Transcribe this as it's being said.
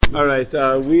All right,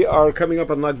 we are coming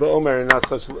up on Lag BaOmer in not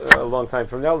such a long time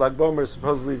from now. Lag BaOmer is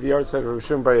supposedly the yard site of Rav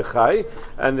Shimon Bar Yochai,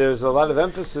 and there's a lot of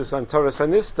emphasis on Torah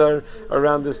Hanistar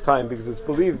around this time because it's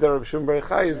believed that Rav Shimon Bar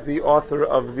Yochai is the author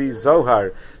of the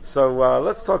Zohar. So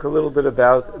let's talk a little bit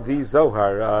about the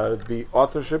Zohar, the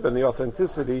authorship and the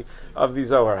authenticity of the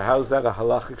Zohar. How's that a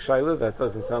halachic shaila? That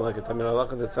doesn't sound like a Tamid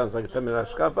halacha, that sounds like a Tamid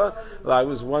hashkafa. Well, I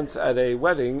was once at a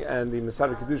wedding, and the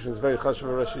Masada Kedushin is very chashuv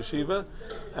for Rosh Yeshiva,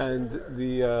 and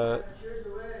the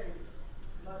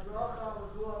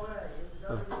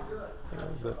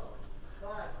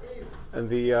and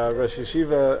the Rosh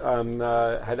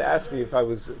Yeshiva had asked me if I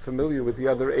was familiar with the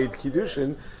other Eid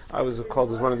Kiddushin. I was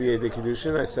called as one of the Eid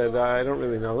Kiddushin. I said, I don't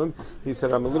really know him. He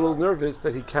said, I'm a little nervous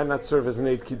that he cannot serve as an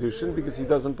Eid Kiddushin because he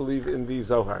doesn't believe in the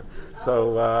Zohar.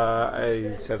 So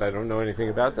I said, I don't know anything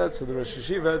about that. So the Rosh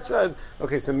Yeshiva had said,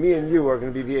 okay, so me and you are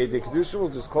going to be the Eid Kiddushin. We'll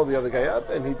just call the other guy up.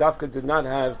 And he dafka did not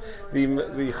have the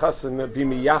Chassan be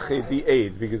miyached the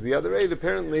Eid because the other Eid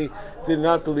apparently did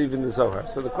not believe in the Zohar.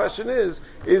 So the question is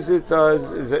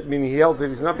it meaning he held that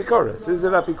he's not Bikoros? Is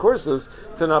it Apikorsos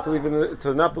to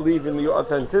not believe in the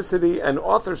authenticity and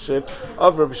authorship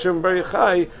of Rabbi Shimon Bar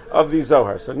Yochai of the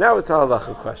Zohar? So now it's a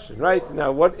halacha question, right?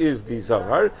 Now, what is the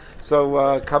Zohar?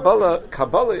 So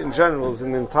Kabbalah in general is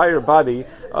an entire body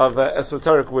of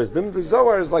esoteric wisdom. The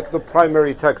Zohar is like the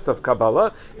primary text of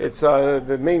Kabbalah. It's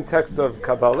the main text of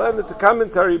Kabbalah, and it's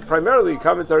primarily a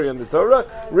commentary on the Torah,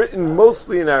 written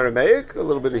mostly in Aramaic, a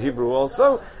little bit of Hebrew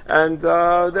also, and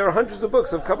there are hundreds of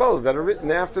books of Kabbalah that are written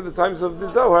after the times of the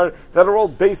Zohar that are all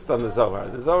based on the Zohar.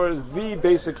 The Zohar is the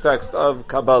basic text of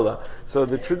Kabbalah. So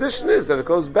the tradition is that it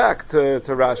goes back to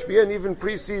Rashbi and even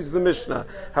precedes the Mishnah.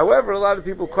 However, a lot of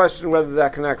people question whether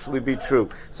that can actually be true.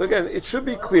 So again, it should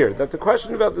be clear that the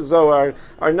question about the Zohar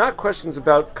are not questions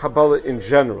about Kabbalah in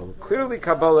general. Clearly,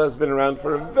 Kabbalah has been around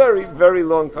for a very, very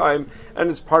long time and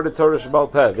is part of Torah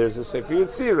Sheba'al Peh. There's a Sefer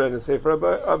Yetzirah and a Sefer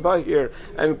Abahir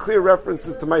and clear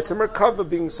references to Ma'aser Merkava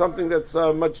being something that's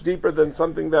much deeper than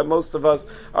something that most of us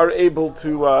are able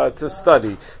to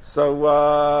study. So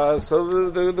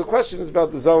the question is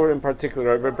about the Zohar in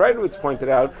particular. Rabbi Breitowitz pointed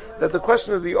out that the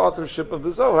question of the authorship of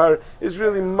the Zohar is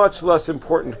really much less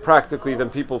important practically than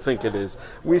people think it is.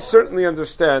 We certainly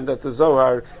understand that the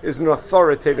Zohar is an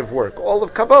authoritative work. All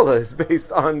of Kabbalah is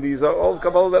based on these. All of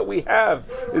Kabbalah that we have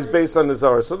is based on the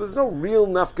Zohar. So there's no real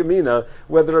nafkamina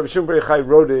whether Rabbi Shimon Bar Yochai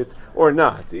wrote it or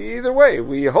not. Either way,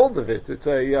 we hold of it. It's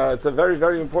a very,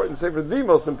 very important sefer, the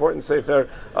most important sefer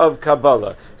of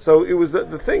Kabbalah. So it was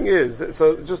the thing is,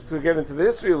 so just to get into the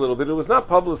history a little bit, it was not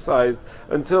publicized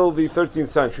until the 13th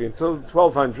century, until the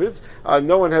 1200s.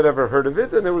 No one had ever heard of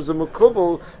it, and there was a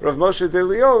Mekubal, Rav Moshe de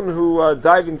Leon, who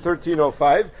died in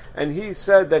 1305, and he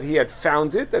said that he had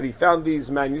found it, that he found these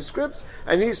manuscripts,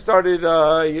 and he started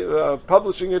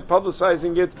publishing it,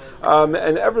 publicizing it,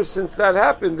 and ever since that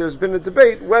happened, there's been a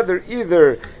debate whether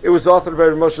either it was authored by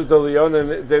Rav Moshe de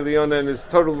Leon and his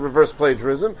total reverse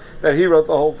plagiarism, that he wrote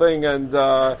the whole thing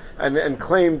and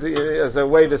claimed as a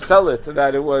way to sell it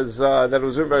that it was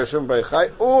written by Rav Shimon Bar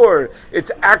Yochai, or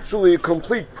it's actually a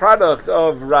complete product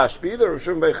of Rashbi. The Rav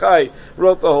Shimon Bar Yochai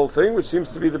wrote the whole thing, which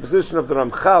seems to be the position of the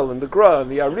Ramchal and the Gra and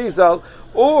the Arizal,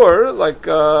 or like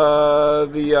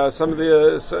some of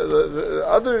the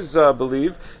others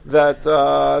believe that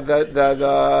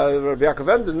Rabbi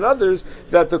Yaakov Emden and others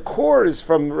that the core is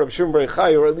from Rabbi Shimon Bar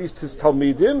Yochai, or at least his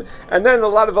Talmidim, and then a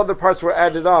lot of other parts were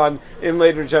added on in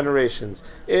later generations.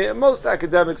 Most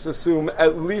academics assume,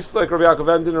 at least like Rabbi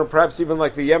Yaakov Emden, or perhaps even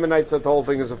like the Yemenites, that the whole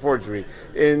thing is a forgery.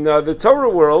 In the Torah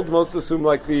world, most assume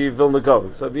like the Vilna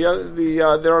Gaon. So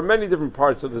there are many different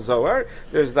parts of the Zohar.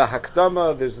 There's the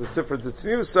Hakdama, there's the Sifra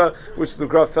Tzniusa, which the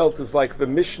Graf felt is like the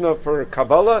Mishnah for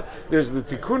Kabbalah. There's the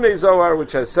Tikkunei Zohar,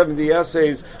 which has 70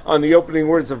 essays on the opening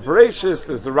words of Bereshis.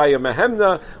 There's the Raya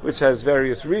Mehemna, which has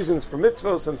various reasons for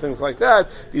mitzvos and things like that.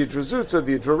 The Idrazutza,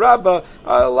 the Idrarabba,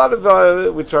 a lot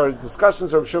of which are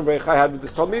discussions Rabbi Shimon Bar Yochai had with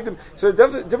his Talmidim. So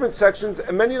different sections,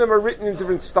 and many of them are written in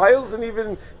different styles and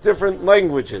even different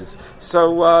languages.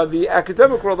 So the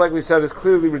academic world, like we said, has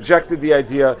clearly rejected the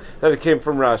idea that it came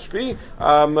from Rashbi.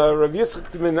 Rabbi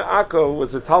Yitzchak min Akko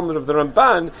was a Talmud of the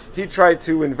Ramban. He tried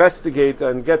to investigate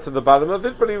and get to the bottom of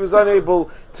it, but he was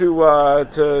unable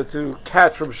to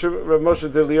catch Rav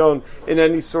Moshe de Leon in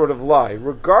any sort of lie.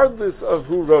 Regardless of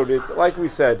who wrote it, like we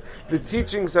said, the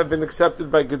teachings have been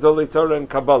accepted by Gedolei Torah and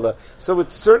Kabbalah. So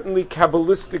it's certainly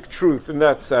Kabbalistic truth in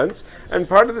that sense, and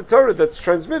part of the Torah that's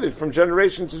transmitted from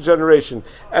generation to generation.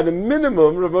 At a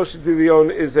minimum, Rav Moshe de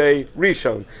Leon is a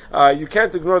Rishon. You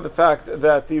can't ignore the fact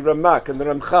that the Ramak and the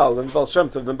Ramchal and Baal Shem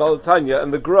Tov and Baal Tanya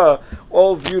and the Gra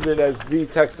all viewed it as the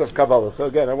text of Kabbalah. So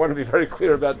again, I want to be very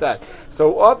clear about that.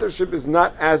 So authorship is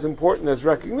not as important as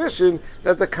recognition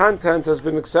that the content has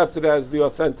been accepted as the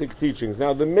authentic teachings.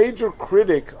 Now, the major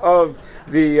critic of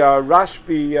the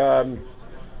Rashbi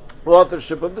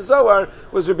authorship of the Zohar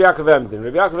was Rabbi Yaakov Emden.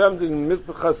 Rabbi Yaakov Emden in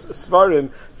Mitpachas Svarim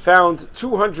found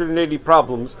 280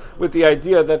 problems with the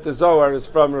idea that the Zohar is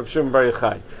from Rav Shimon Bar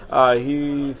Yochai.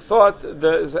 He thought,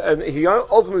 and he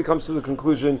ultimately comes to the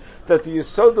conclusion that the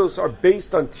Yesodos are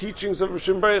based on teachings of Rav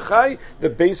Shimon Bar Yochai. The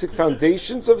basic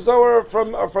foundations of Zohar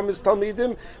are from his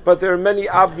Talmidim, but there are many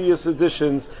obvious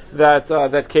additions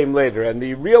that came later. And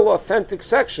the real authentic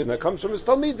section that comes from his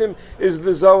Talmidim is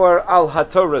the Zohar al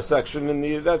HaTorah section,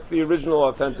 and that's the original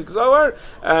authentic Zohar,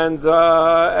 and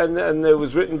it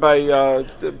was written by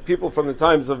people from the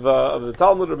times of the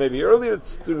Talmud, or maybe earlier,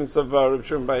 students of Reb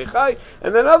Shimon Bar Yochai,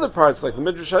 and then other parts like the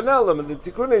Midrash Hanelam and the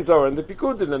Tikkunei Zohar and the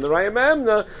Pikudin and the Raya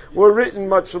Ma'amna were written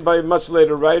by much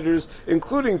later writers,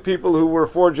 including people who were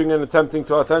forging and attempting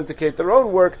to authenticate their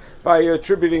own work by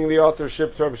attributing the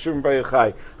authorship to Reb Shimon Bar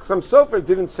Yochai. Chassam Sofer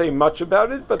didn't say much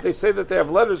about it, but they say that they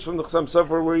have letters from the Chassam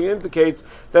Sofer where he indicates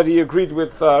that he agreed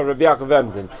with Rabbi Yaakov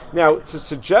Emden. Now, to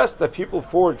suggest that people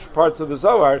forged parts of the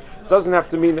Zohar doesn't have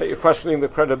to mean that you're questioning the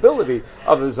credibility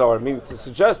of the Zohar. I mean, to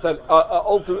suggest that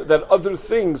that other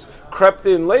things crept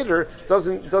in later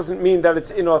doesn't mean that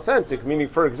it's inauthentic. Meaning,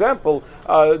 for example,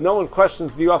 no one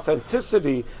questions the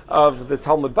authenticity of the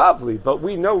Talmud Bavli, but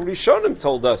we know Rishonim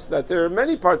told us that there are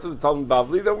many parts of the Talmud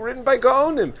Bavli that were written by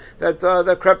Gaonim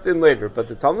that crept in later. But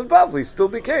the Talmud Bavli still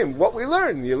became what we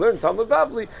learn. You learn Talmud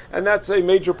Bavli, and that's a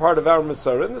major part of our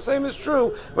Masorah. And the same is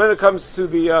true when it comes to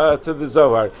the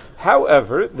Zohar.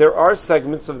 However, there are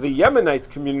segments of the Yemenite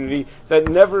community that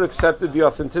never accepted the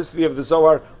authenticity of the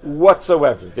Zohar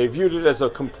whatsoever. They viewed it as a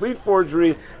complete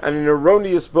forgery and an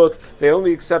erroneous book. They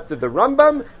only accepted the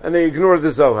Rambam and they ignored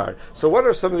the Zohar. So what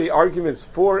are some of the arguments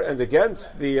for and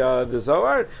against the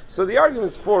Zohar? So the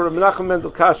arguments for, Menachem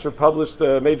Mendel Kasher published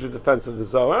a major defense of the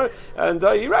Zohar, and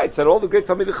he writes that all the great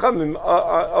Talmidei Chachamim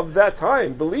of that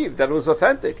time believed that it was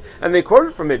authentic, and they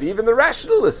quoted from it. Even the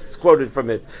rationalists quoted from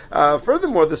it.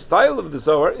 Furthermore, the style of the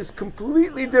Zohar is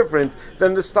completely different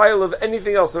than the style of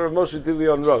anything else that Rav Moshe de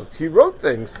Leon wrote. He wrote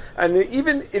things, and it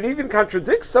even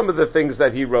contradicts some of the things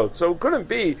that he wrote. So it couldn't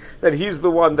be that he's the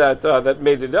one that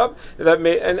made it up.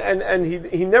 And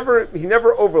he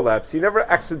never overlaps. He never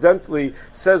accidentally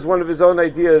says one of his own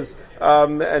ideas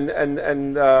and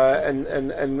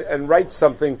writes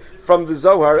something from the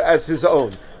Zohar as his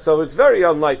own. So it's very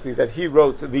unlikely that he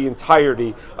wrote the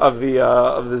entirety of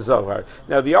the Zohar.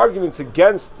 Now, the arguments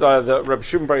against the Reb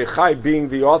Shimon Bar Yochai being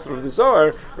the author of the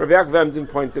Zohar, Rabbi Yaakov Emden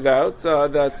pointed out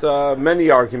that many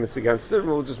arguments against it, and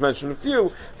we'll just mention a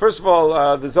few. First of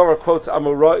all, the Zohar quotes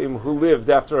Amoraim who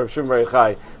lived after Reb Shimon Bar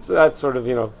Yochai, so that sort of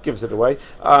gives it away.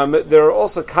 There are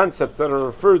also concepts that are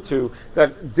referred to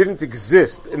that didn't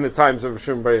exist in the times of Reb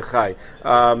Shimon Bar Yochai.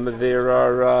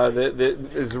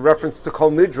 There is a reference to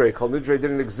Kol Nidre. Kol Nidre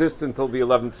didn't exist until the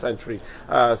 11th century,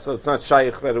 so it's not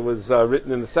shaykh that it was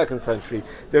written in the 2nd century.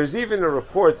 There's even a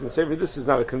report in Sefer, this is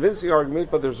not a convincing argument,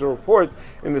 but there's a report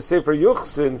in the Sefer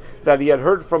Yuchsin that he had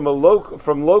heard from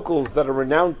from locals that a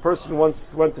renowned person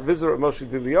once went to visit Moshe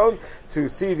de Leon to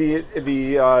see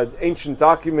the ancient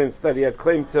documents that he had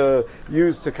claimed to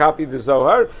use to copy the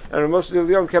Zohar, and Moshe de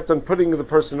Leon kept on putting the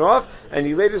person off, and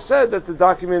he later said that the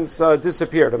documents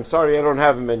disappeared. I'm sorry, I don't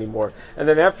have them anymore. And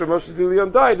then after Moshe de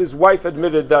Leon died, his wife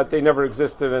admitted that they never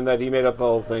existed and that he made up the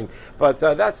whole thing. But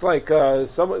that's like the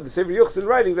Sefer Yuchsin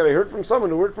writing that I heard from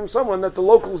someone who heard from someone that the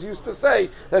locals used to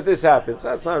say that this happens.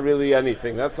 That's not really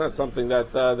anything. That's not something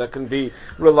that can be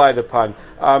relied upon.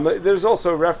 There's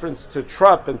also a reference to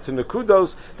Trup and to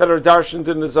Nekudos that are darshaned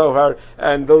in the Zohar,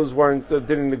 and those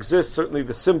didn't exist, certainly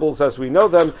the symbols as we know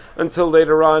them, until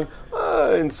later on.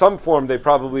 In some form they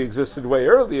probably existed way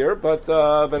earlier, but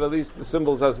at least the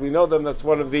symbols as we know them, that's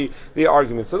one of the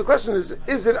arguments. So the question is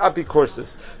it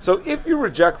apikorsis? So if you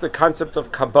reject the concept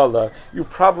of Kabbalah, you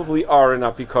probably are an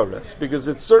apikores, because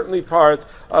it's certainly part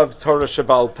of Torah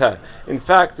Shebal Peh. In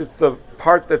fact, it's the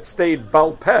part that stayed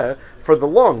Bal Peh for the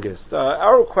longest.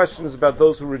 Our question is about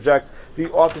those who reject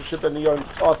the authorship and the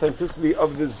authenticity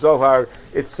of the Zohar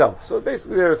itself. So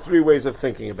basically there are three ways of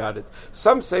thinking about it.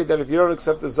 Some say that if you don't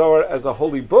accept the Zohar as a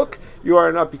holy book, you are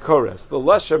an apikores. The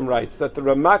Leshem writes that the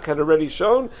Ramak had already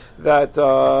shown that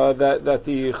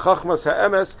the Chachmas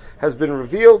Ha'emes has been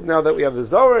revealed now that we have the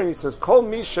Zohar, and he says, Kol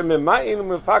mi shemema'in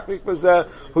u'mefakrik b'zeh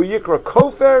hu yikra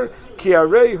kofer ki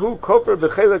arei hu kofer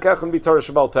b'chelek echon b'Torah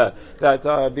Shebal Peh.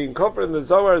 That being kofer in the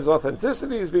Zohar is authentic.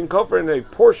 authenticity is being kofar in a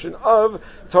portion of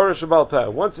Torah Shebal Peh.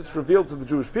 Once it's revealed to the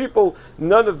Jewish people,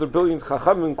 none of the brilliant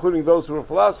Chachamim, including those who are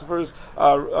philosophers,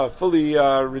 fully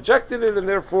rejected it, and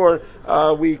therefore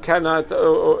we cannot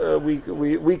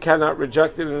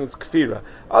reject it, and it's kfira.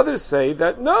 Others say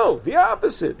that no, the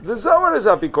opposite. The Zohar is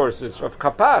apikorsis. Rav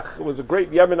Kapach was a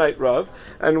great Yemenite Rav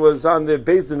and was on the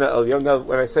Beis Din Elyon. Now,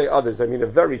 when I say others, I mean a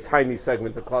very tiny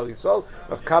segment of Klal Yisrael.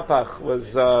 Rav Kapach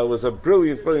was a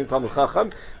brilliant Talmud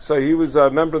Chacham. So he was a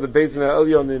member of the Beis Din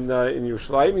Elyon in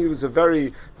Yerushalayim. He was a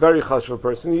very, very chashuv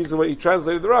person. He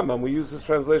translated the Rambam. We use his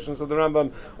translations of the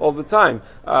Rambam all the time.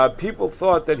 People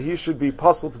thought that he should be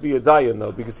puzzled to be a dayan,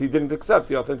 though, because he didn't accept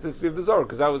the authenticity of the Zohar,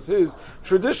 because that was his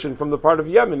tradition from the part of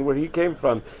Yemen where he came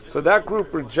from. So that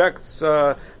group rejects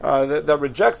that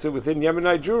rejects it within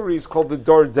Yemenite Jewry is called the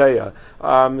Dordeya.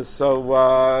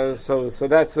 So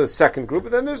that's a second group.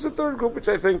 And then there's a third group, which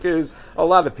I think is a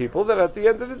lot of people, that at the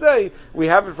end of the day, we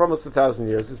have it for almost 1,000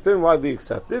 years. It's been widely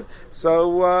accepted.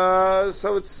 So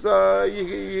it's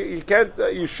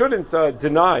you shouldn't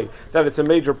deny that it's a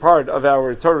major part of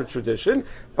our Torah tradition.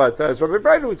 But as Rabbi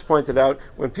Breitowitz pointed out,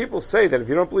 when people say that if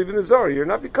you don't believe in the Zohar, you're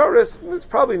not Bikaris, it's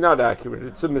probably not accurate.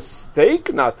 It's a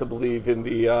mistake not to believe in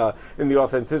the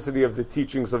authenticity of the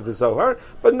teachings of the Zohar,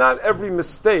 but not every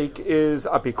mistake is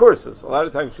apikursis. A lot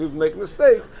of times people make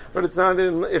mistakes, but it's not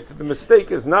if the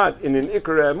mistake is not in an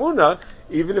Ikar Emunah,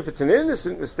 even if it's an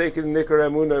innocent mistake in an Ikar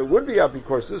Emunah, it would be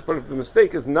apikursis, but if the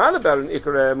mistake is not about an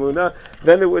Ikar Emunah,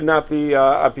 then it would not be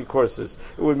apikursis.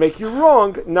 It would make you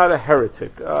wrong, not a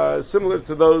heretic. Similar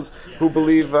to those who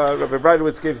believe, Rabbi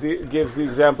Breitowitz gives the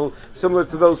example, similar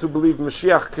to those who believe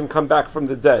Mashiach can come back from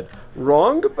the dead.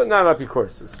 Wrong, but not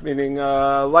apikursis, meaning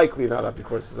likely not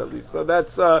apikursis at least. So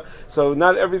that's so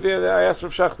not everything. I asked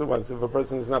Rav Shachter once if a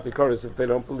person is not apikursis if they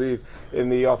don't believe in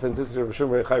the authenticity of Rishon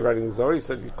Bar Yochai writing the Zohar. He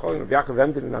said, "You're calling Rav Yaakov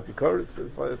Emden an apikursis?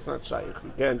 It's not shaykh.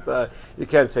 You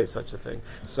can't say such a thing."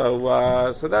 So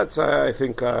that's I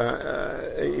think,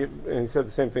 and he said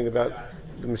the same thing about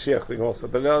the Mashiach thing also.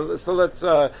 But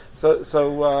so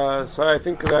I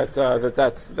think that's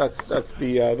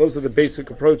the those are the basic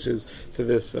approaches to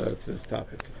this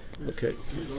topic. Okay.